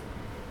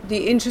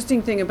 The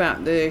interesting thing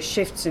about the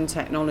shifts in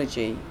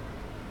technology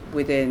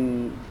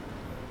within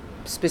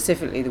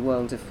specifically the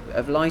world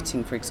of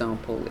lighting, for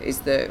example,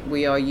 is that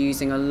we are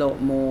using a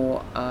lot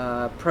more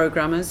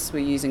programmers, we're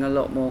using a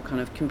lot more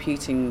kind of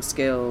computing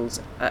skills,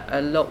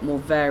 a lot more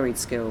varied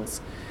skills.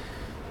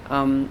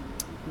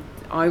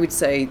 I would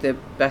say the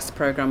best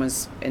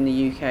programmers in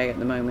the UK at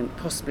the moment,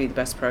 possibly the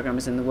best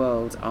programmers in the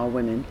world, are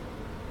women.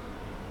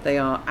 They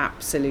are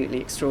absolutely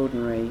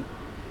extraordinary.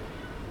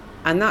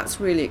 And that's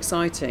really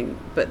exciting,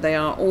 but they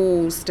are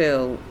all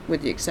still,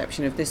 with the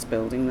exception of this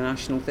building, the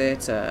National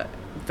Theatre,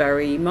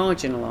 very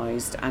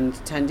marginalised and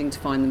tending to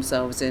find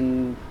themselves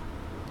in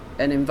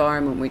an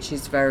environment which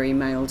is very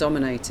male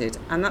dominated,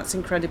 and that's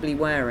incredibly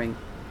wearing.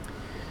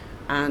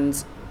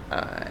 And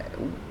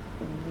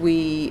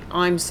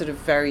I'm sort of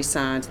very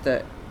sad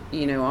that,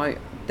 you know,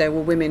 there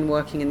were women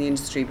working in the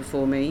industry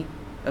before me,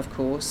 of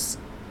course,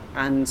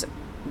 and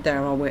there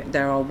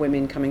are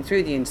women coming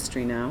through the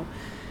industry now.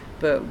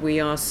 But we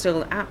are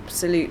still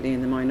absolutely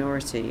in the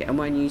minority. And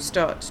when you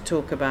start to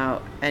talk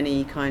about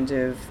any kind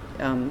of,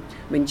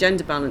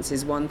 gender balance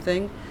is one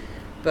thing,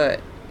 but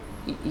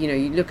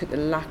you look at the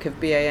lack of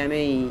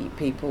BAME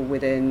people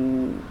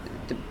within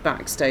the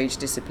backstage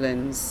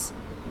disciplines,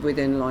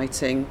 within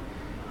lighting.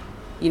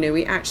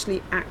 We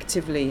actually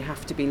actively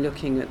have to be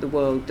looking at the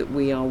world that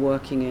we are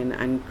working in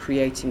and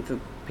creating for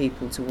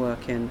people to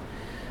work in.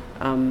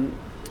 And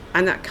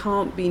that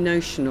can't be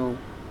notional.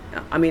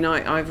 I mean,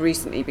 I've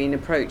recently been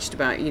approached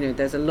about,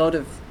 there's a lot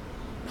of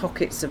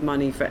pockets of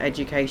money for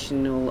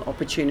educational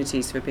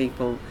opportunities for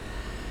people.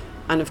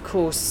 And of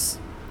course,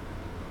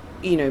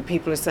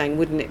 people are saying,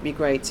 wouldn't it be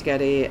great to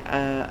get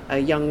a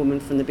young woman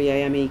from the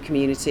BAME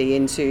community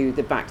into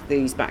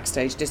these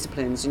backstage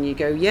disciplines? And you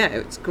go, yeah,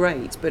 it's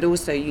great, but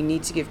also you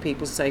need to give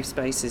people safe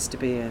spaces to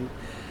be in.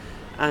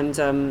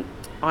 And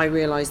I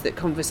realised that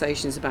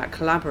conversations about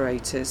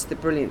collaborators, the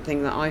brilliant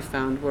thing that I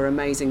found were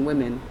amazing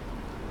women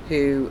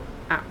who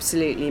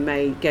absolutely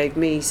gave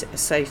me a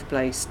safe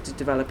place to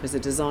develop as a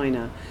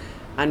designer.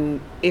 And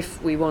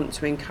if we want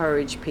to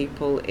encourage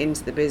people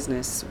into the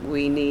business,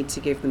 we need to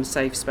give them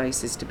safe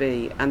spaces to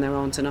be, and there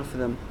aren't enough of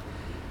them.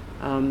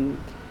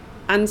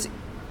 And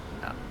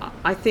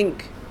I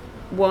think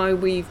why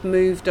we've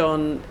moved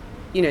on,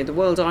 the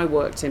world I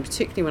worked in,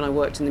 particularly when I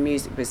worked in the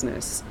music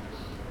business,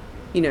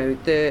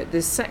 the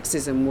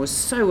sexism was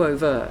so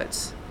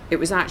overt, it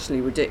was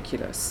actually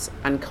ridiculous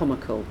and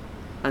comical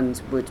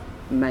and would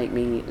make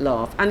me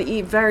laugh, and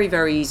very,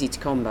 very easy to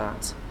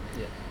combat.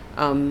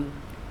 Yeah.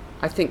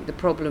 I think the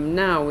problem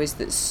now is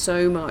that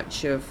so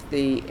much of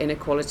the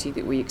inequality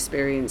that we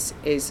experience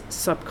is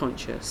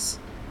subconscious.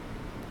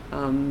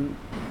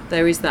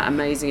 There is that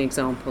amazing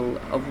example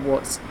of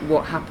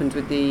what happened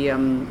with the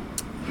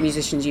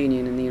Musicians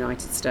Union in the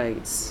United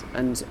States,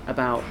 and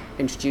about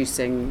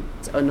introducing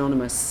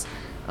anonymous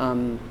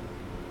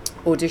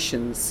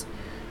auditions,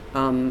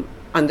 and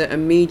that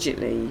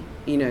immediately,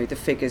 the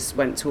figures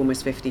went to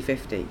almost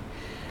 50-50.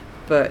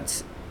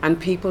 And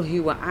people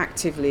who were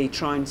actively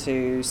trying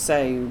to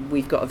say,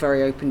 we've got a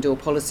very open door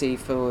policy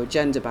for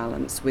gender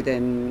balance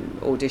within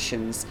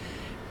auditions,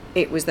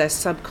 it was their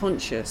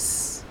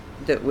subconscious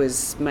that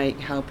was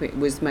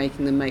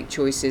making them make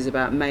choices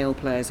about male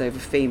players over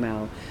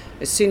female.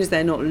 As soon as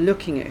they're not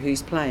looking at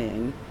who's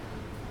playing,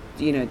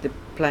 the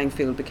playing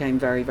field became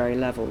very, very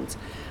levelled.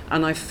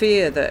 And I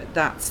fear that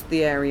that's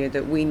the area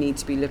that we need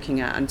to be looking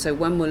at. And so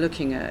when we're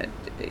looking at,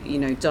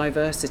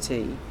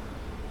 diversity,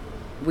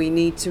 we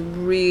need to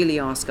really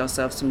ask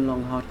ourselves some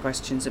long, hard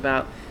questions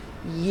about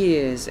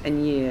years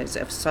and years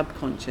of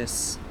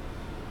subconscious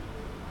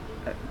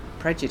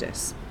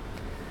prejudice.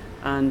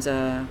 And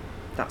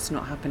that's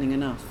not happening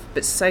enough.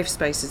 But safe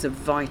spaces are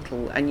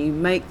vital, and you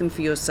make them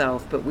for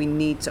yourself, but we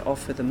need to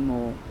offer them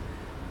more.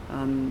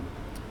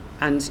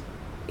 And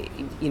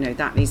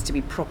that needs to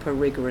be proper,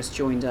 rigorous,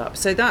 joined up.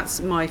 So that's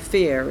my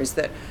fear, is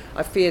that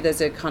I fear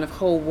there's a kind of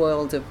whole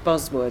world of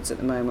buzzwords at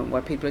the moment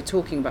where people are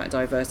talking about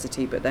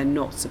diversity, but they're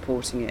not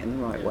supporting it in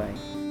the right way.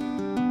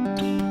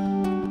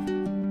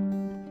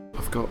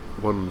 I've got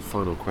one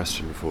final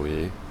question for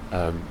you,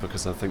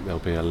 because I think there'll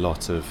be a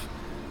lot of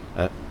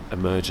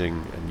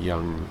emerging and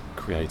young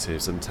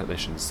creatives and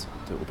technicians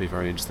that will be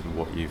very interested in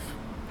what you've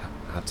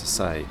had to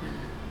say.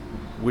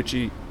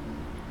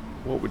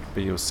 What would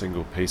be your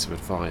single piece of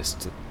advice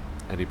to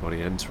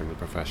anybody entering the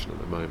profession at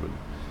the moment,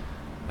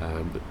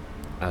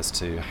 as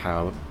to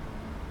how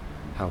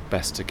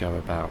best to go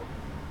about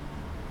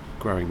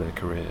growing their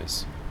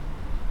careers?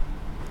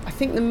 I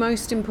think the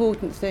most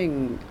important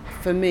thing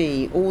for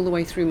me all the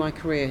way through my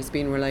career has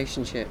been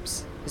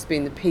relationships, has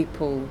been the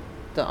people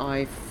that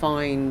I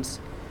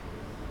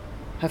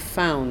have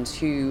found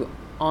who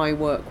I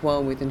work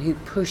well with and who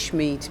push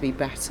me to be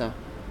better.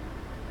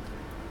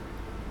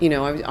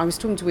 I was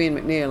talking to Ian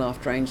McNeil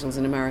after Angels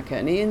in America,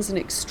 and Ian's an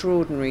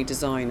extraordinary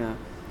designer,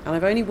 and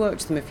I've only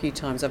worked with him a few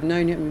times. I've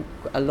known him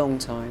a long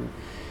time,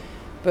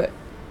 but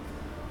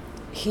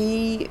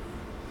his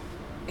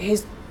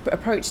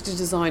approach to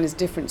design is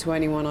different to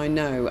anyone I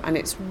know, and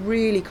it's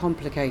really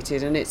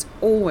complicated, and it's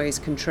always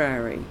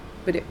contrary,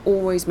 but it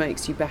always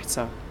makes you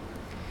better,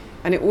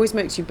 and it always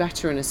makes you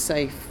better in a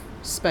safe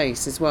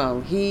space as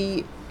well.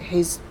 We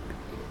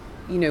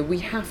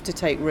have to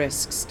take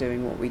risks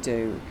doing what we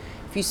do.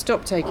 If you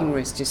stop taking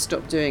risks, just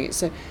stop doing it.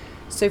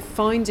 So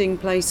finding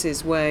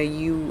places where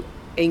you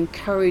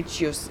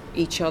encourage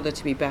each other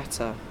to be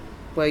better,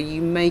 where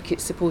you make it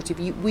supportive.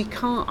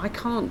 I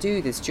can't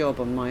do this job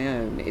on my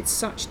own. It's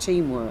such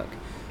teamwork.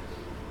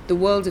 The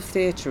world of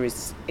theatre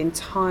is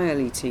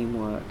entirely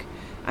teamwork,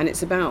 and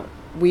it's about,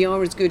 we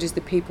are as good as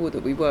the people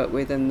that we work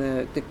with, and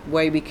the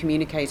way we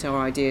communicate our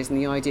ideas and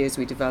the ideas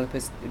we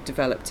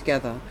develop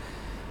together.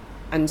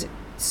 And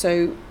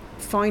so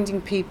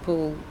finding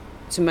people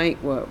to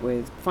make work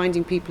with,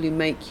 finding people who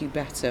make you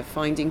better,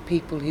 finding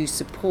people who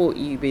support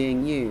you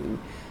being you,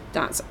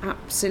 that's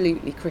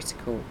absolutely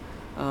critical,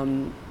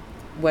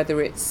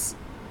 whether it's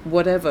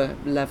whatever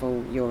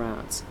level you're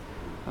at.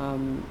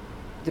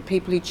 The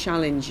people who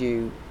challenge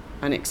you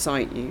and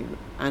excite you,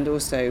 and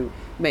also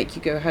make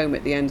you go home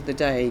at the end of the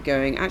day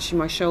going, actually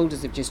my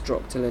shoulders have just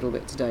dropped a little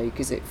bit today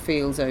because it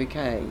feels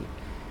okay.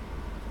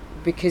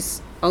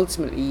 Because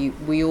ultimately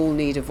we all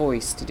need a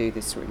voice to do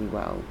this really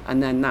well,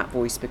 and then that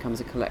voice becomes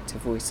a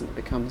collective voice and it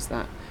becomes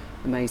that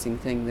amazing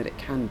thing that it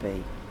can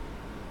be.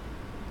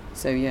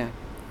 So yeah,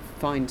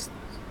 find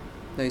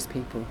those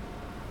people.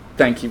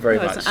 Thank you very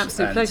much. It's an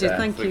absolute pleasure.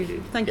 Thank you.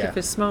 you. Thank you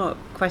for smart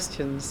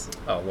questions.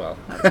 Oh, well.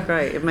 That's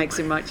great. It makes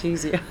it much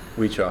easier.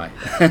 We try.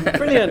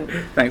 Brilliant.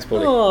 Thanks,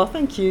 Polly. Oh,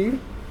 thank you.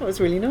 That was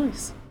really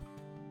nice.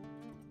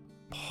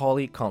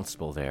 Polly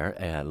Constable there,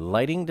 a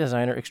lighting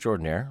designer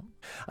extraordinaire.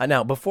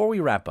 Now, before we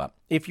wrap up,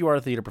 if you are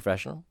a theatre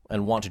professional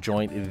and want to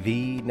join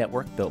the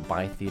network built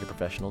by theatre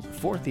professionals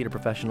for theatre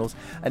professionals,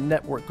 a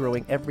network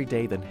growing every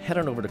day, then head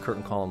on over to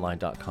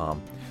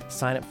curtaincallonline.com.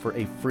 Sign up for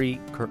a free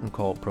Curtain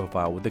Call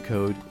profile with the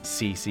code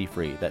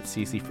CCFREE. That's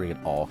CCFREE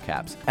in all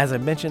caps. As I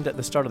mentioned at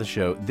the start of the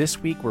show,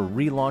 this week we're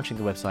relaunching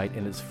the website,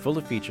 and it's full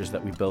of features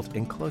that we built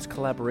in close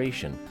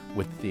collaboration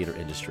with the theatre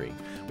industry.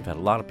 We've had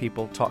a lot of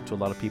people, talked to a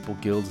lot of people,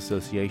 guilds,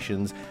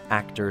 associations,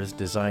 actors,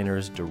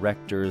 designers,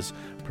 directors,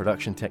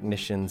 production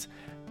technicians,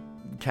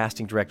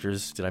 casting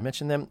directors. Did I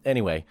mention them?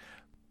 Anyway,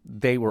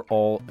 they were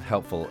all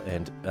helpful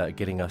in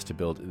getting us to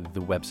build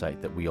the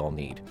website that we all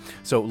need.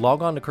 So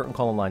log on to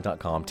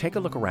curtaincallonline.com, take a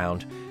look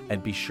around,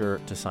 and be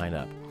sure to sign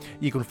up.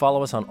 You can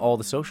follow us on all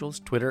the socials,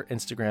 Twitter,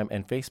 Instagram,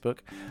 and Facebook.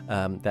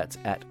 That's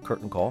at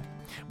Curtain Call.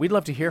 We'd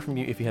love to hear from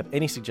you. If you have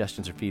any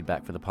suggestions or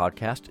feedback for the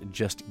podcast,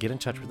 just get in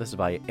touch with us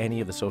via any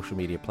of the social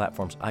media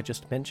platforms I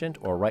just mentioned,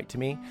 or write to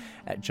me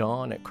at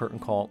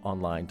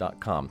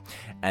john@curtaincallonline.com.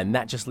 And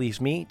that just leaves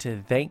me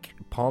to thank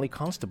Polly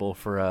Constable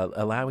for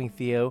allowing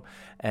Theo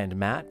and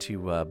Matt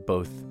to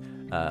both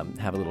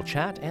have a little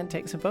chat and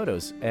take some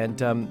photos.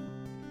 And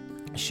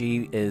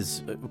she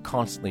is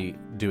constantly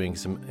doing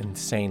some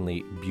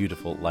insanely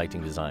beautiful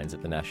lighting designs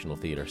at the National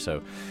Theatre.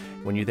 So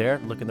when you're there,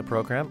 look in the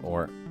program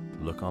or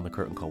look on the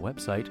Curtain Call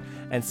website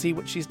and see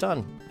what she's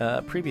done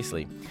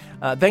previously.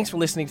 Thanks for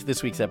listening to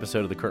this week's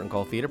episode of the Curtain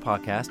Call Theatre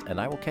Podcast, and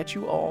I will catch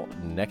you all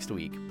next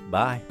week.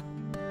 Bye.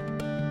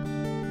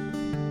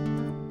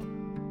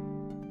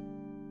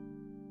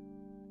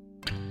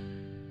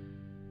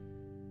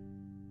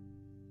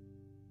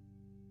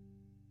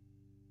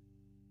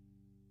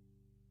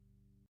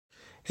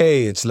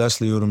 Hey, it's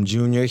Leslie Odom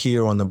Jr.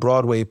 here on the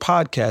Broadway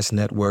Podcast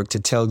Network to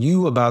tell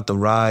you about the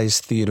Rise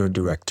Theater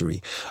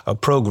Directory, a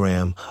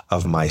program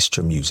of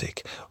Maestro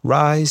Music.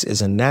 Rise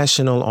is a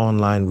national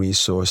online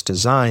resource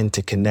designed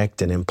to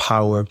connect and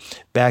empower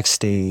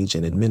backstage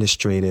and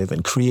administrative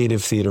and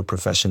creative theater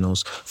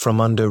professionals from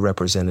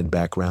underrepresented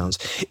backgrounds.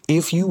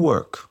 If you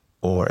work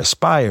or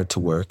aspire to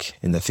work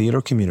in the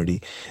theater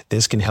community,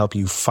 this can help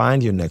you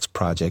find your next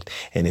project.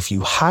 And if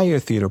you hire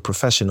theater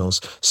professionals,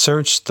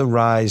 search the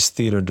Rise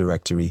Theater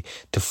Directory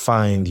to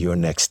find your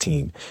next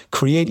team.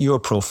 Create your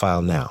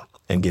profile now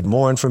and get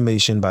more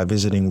information by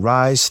visiting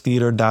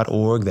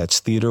risetheater.org. That's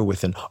theater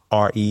with an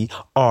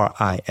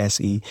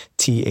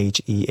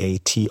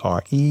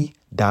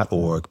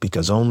RERISETHEATRE.org,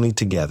 because only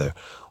together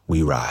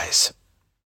we rise.